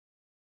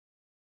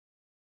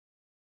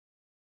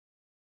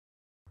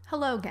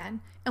Hello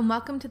again, and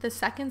welcome to the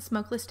second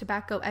Smokeless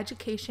Tobacco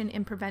Education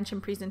and Prevention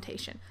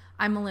presentation.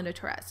 I'm Melinda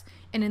Torres,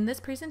 and in this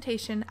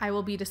presentation I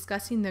will be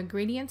discussing the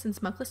ingredients in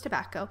smokeless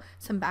tobacco,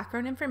 some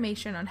background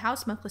information on how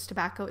smokeless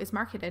tobacco is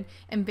marketed,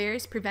 and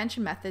various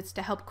prevention methods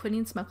to help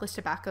quitting smokeless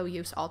tobacco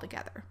use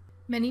altogether.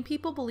 Many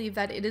people believe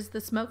that it is the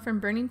smoke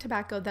from burning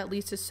tobacco that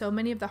leads to so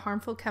many of the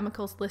harmful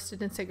chemicals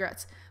listed in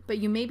cigarettes, but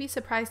you may be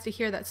surprised to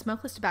hear that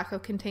smokeless tobacco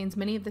contains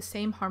many of the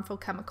same harmful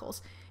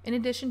chemicals. In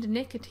addition to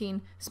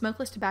nicotine,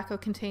 smokeless tobacco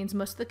contains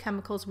most of the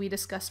chemicals we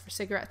discussed for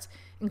cigarettes,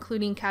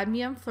 including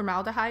cadmium,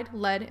 formaldehyde,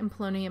 lead, and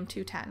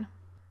polonium-210.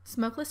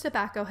 Smokeless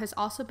tobacco has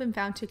also been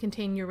found to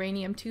contain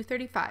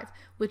uranium-235,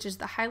 which is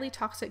the highly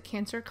toxic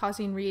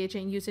cancer-causing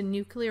reagent used in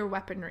nuclear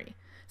weaponry.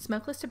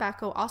 Smokeless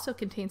tobacco also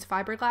contains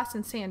fiberglass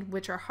and sand,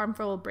 which are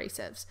harmful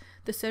abrasives.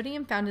 The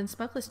sodium found in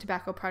smokeless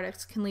tobacco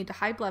products can lead to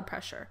high blood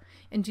pressure,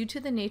 and due to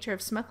the nature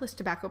of smokeless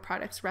tobacco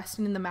products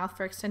resting in the mouth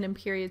for extended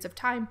periods of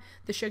time,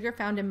 the sugar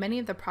found in many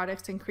of the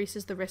products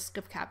increases the risk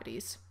of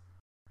cavities.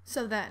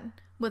 So then,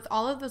 with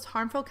all of those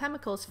harmful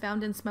chemicals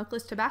found in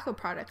smokeless tobacco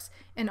products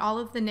and all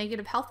of the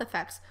negative health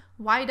effects,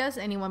 why does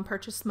anyone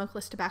purchase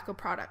smokeless tobacco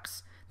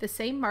products? The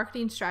same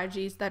marketing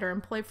strategies that are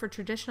employed for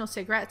traditional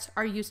cigarettes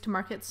are used to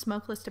market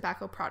smokeless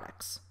tobacco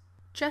products.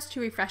 Just to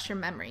refresh your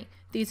memory,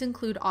 these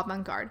include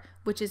avant-garde,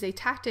 which is a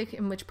tactic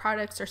in which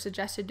products are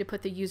suggested to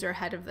put the user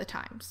ahead of the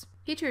times.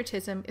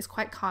 Patriotism is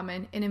quite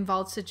common and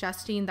involves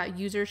suggesting that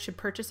users should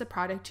purchase a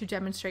product to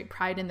demonstrate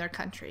pride in their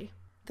country.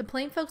 The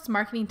plain folks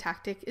marketing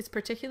tactic is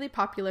particularly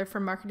popular for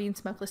marketing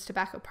smokeless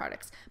tobacco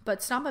products,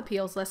 but snob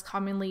appeal is less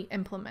commonly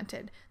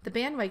implemented. The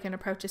bandwagon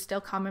approach is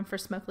still common for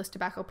smokeless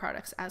tobacco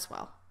products as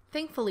well.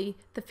 Thankfully,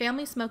 the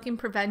Family Smoking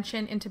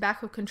Prevention and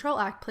Tobacco Control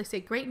Act placed a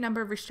great number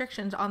of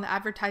restrictions on the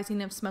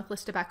advertising of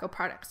smokeless tobacco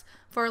products.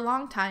 For a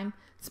long time,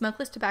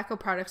 smokeless tobacco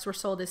products were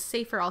sold as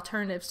safer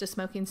alternatives to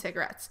smoking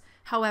cigarettes.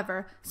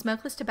 However,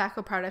 smokeless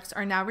tobacco products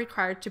are now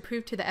required to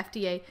prove to the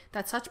FDA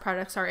that such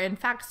products are in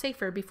fact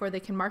safer before they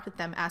can market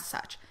them as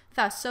such.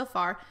 Thus, so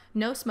far,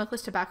 no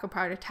smokeless tobacco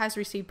product has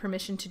received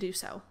permission to do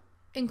so.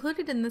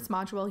 Included in this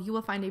module, you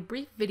will find a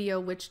brief video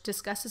which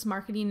discusses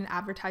marketing and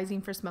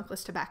advertising for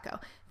smokeless tobacco.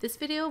 This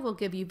video will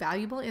give you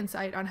valuable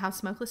insight on how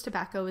smokeless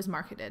tobacco is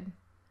marketed.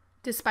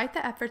 Despite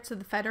the efforts of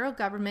the federal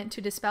government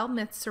to dispel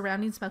myths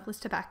surrounding smokeless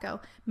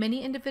tobacco,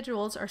 many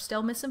individuals are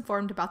still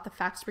misinformed about the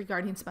facts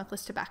regarding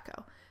smokeless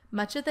tobacco.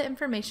 Much of the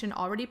information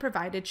already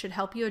provided should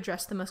help you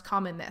address the most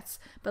common myths,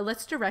 but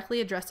let's directly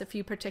address a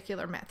few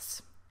particular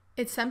myths.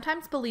 It's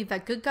sometimes believed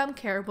that good gum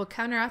care will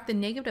counteract the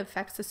negative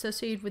effects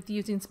associated with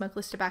using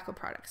smokeless tobacco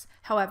products.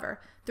 However,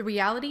 the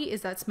reality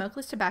is that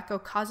smokeless tobacco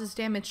causes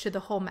damage to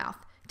the whole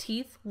mouth,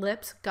 teeth,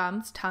 lips,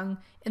 gums, tongue,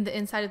 and the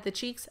inside of the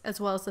cheeks,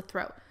 as well as the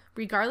throat,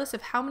 regardless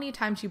of how many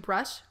times you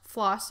brush,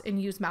 floss, and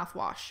use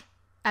mouthwash.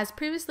 As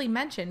previously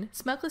mentioned,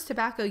 smokeless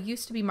tobacco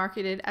used to be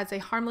marketed as a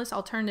harmless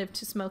alternative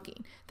to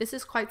smoking. This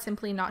is quite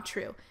simply not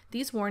true.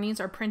 These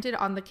warnings are printed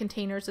on the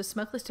containers of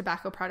smokeless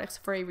tobacco products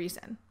for a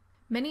reason.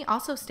 Many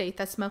also state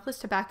that smokeless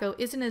tobacco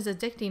isn't as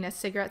addicting as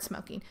cigarette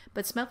smoking,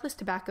 but smokeless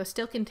tobacco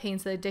still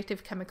contains the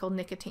addictive chemical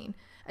nicotine.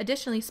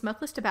 Additionally,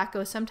 smokeless tobacco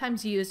is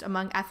sometimes used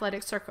among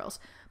athletic circles,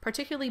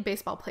 particularly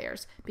baseball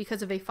players,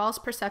 because of a false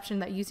perception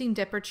that using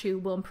dip or chew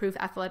will improve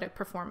athletic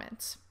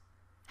performance.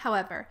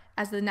 However,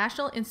 as the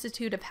National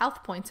Institute of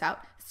Health points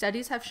out,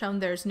 studies have shown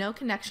there is no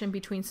connection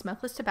between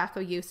smokeless tobacco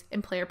use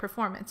and player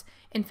performance.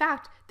 In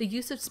fact, the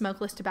use of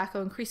smokeless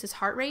tobacco increases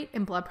heart rate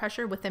and blood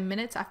pressure within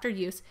minutes after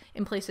use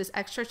and places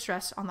extra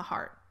stress on the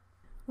heart.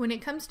 When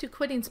it comes to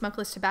quitting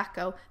smokeless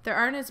tobacco, there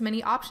aren't as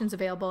many options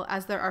available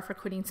as there are for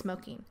quitting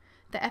smoking.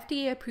 The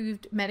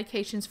FDA-approved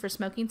medications for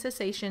smoking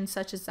cessation,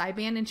 such as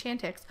Zyban and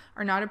Chantix,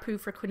 are not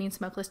approved for quitting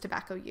smokeless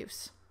tobacco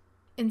use.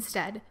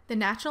 Instead, the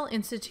National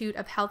Institute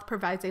of Health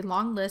provides a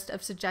long list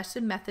of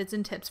suggested methods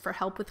and tips for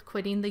help with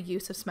quitting the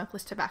use of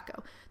smokeless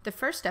tobacco. The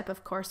first step,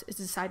 of course, is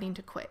deciding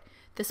to quit.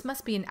 This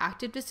must be an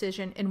active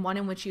decision and one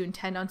in which you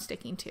intend on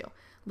sticking to.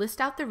 List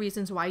out the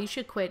reasons why you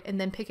should quit and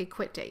then pick a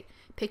quit date.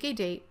 Pick a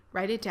date,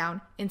 write it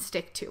down, and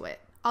stick to it.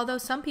 Although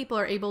some people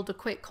are able to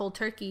quit cold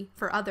turkey,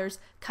 for others,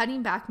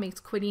 cutting back makes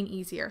quitting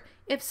easier.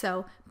 If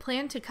so,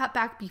 plan to cut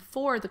back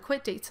before the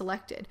quit date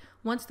selected.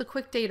 Once the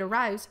quit date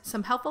arrives,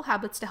 some helpful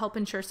habits to help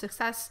ensure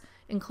success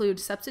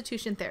include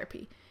substitution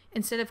therapy.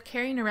 Instead of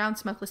carrying around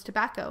smokeless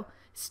tobacco,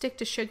 stick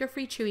to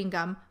sugar-free chewing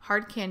gum,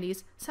 hard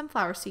candies,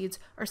 sunflower seeds,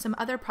 or some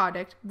other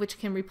product which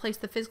can replace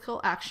the physical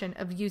action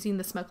of using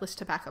the smokeless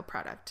tobacco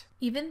product.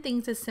 Even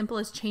things as simple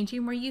as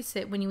changing where you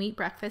sit when you eat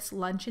breakfast,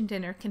 lunch, and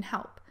dinner can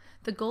help.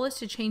 The goal is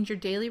to change your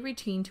daily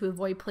routine to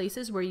avoid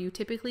places where you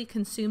typically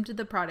consumed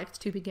the product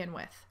to begin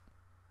with.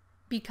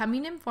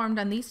 Becoming informed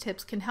on these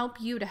tips can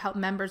help you to help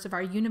members of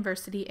our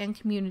university and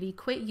community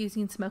quit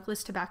using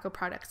smokeless tobacco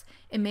products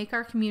and make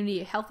our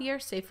community a healthier,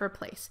 safer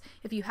place.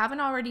 If you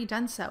haven't already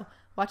done so,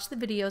 watch the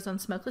videos on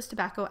smokeless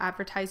tobacco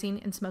advertising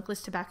and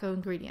smokeless tobacco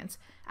ingredients.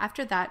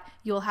 After that,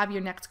 you will have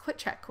your next Quit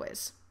Check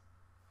quiz.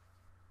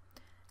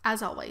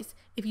 As always,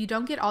 if you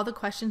don't get all the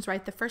questions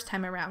right the first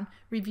time around,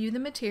 review the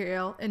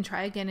material and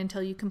try again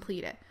until you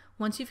complete it.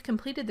 Once you've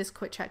completed this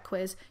quick check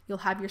quiz, you'll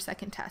have your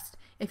second test.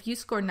 If you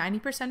score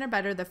 90% or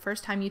better the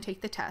first time you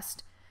take the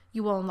test,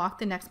 you will unlock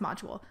the next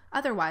module.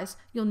 Otherwise,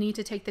 you'll need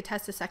to take the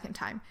test a second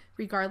time.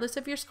 Regardless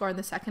of your score in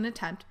the second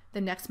attempt, the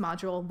next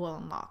module will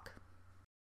unlock.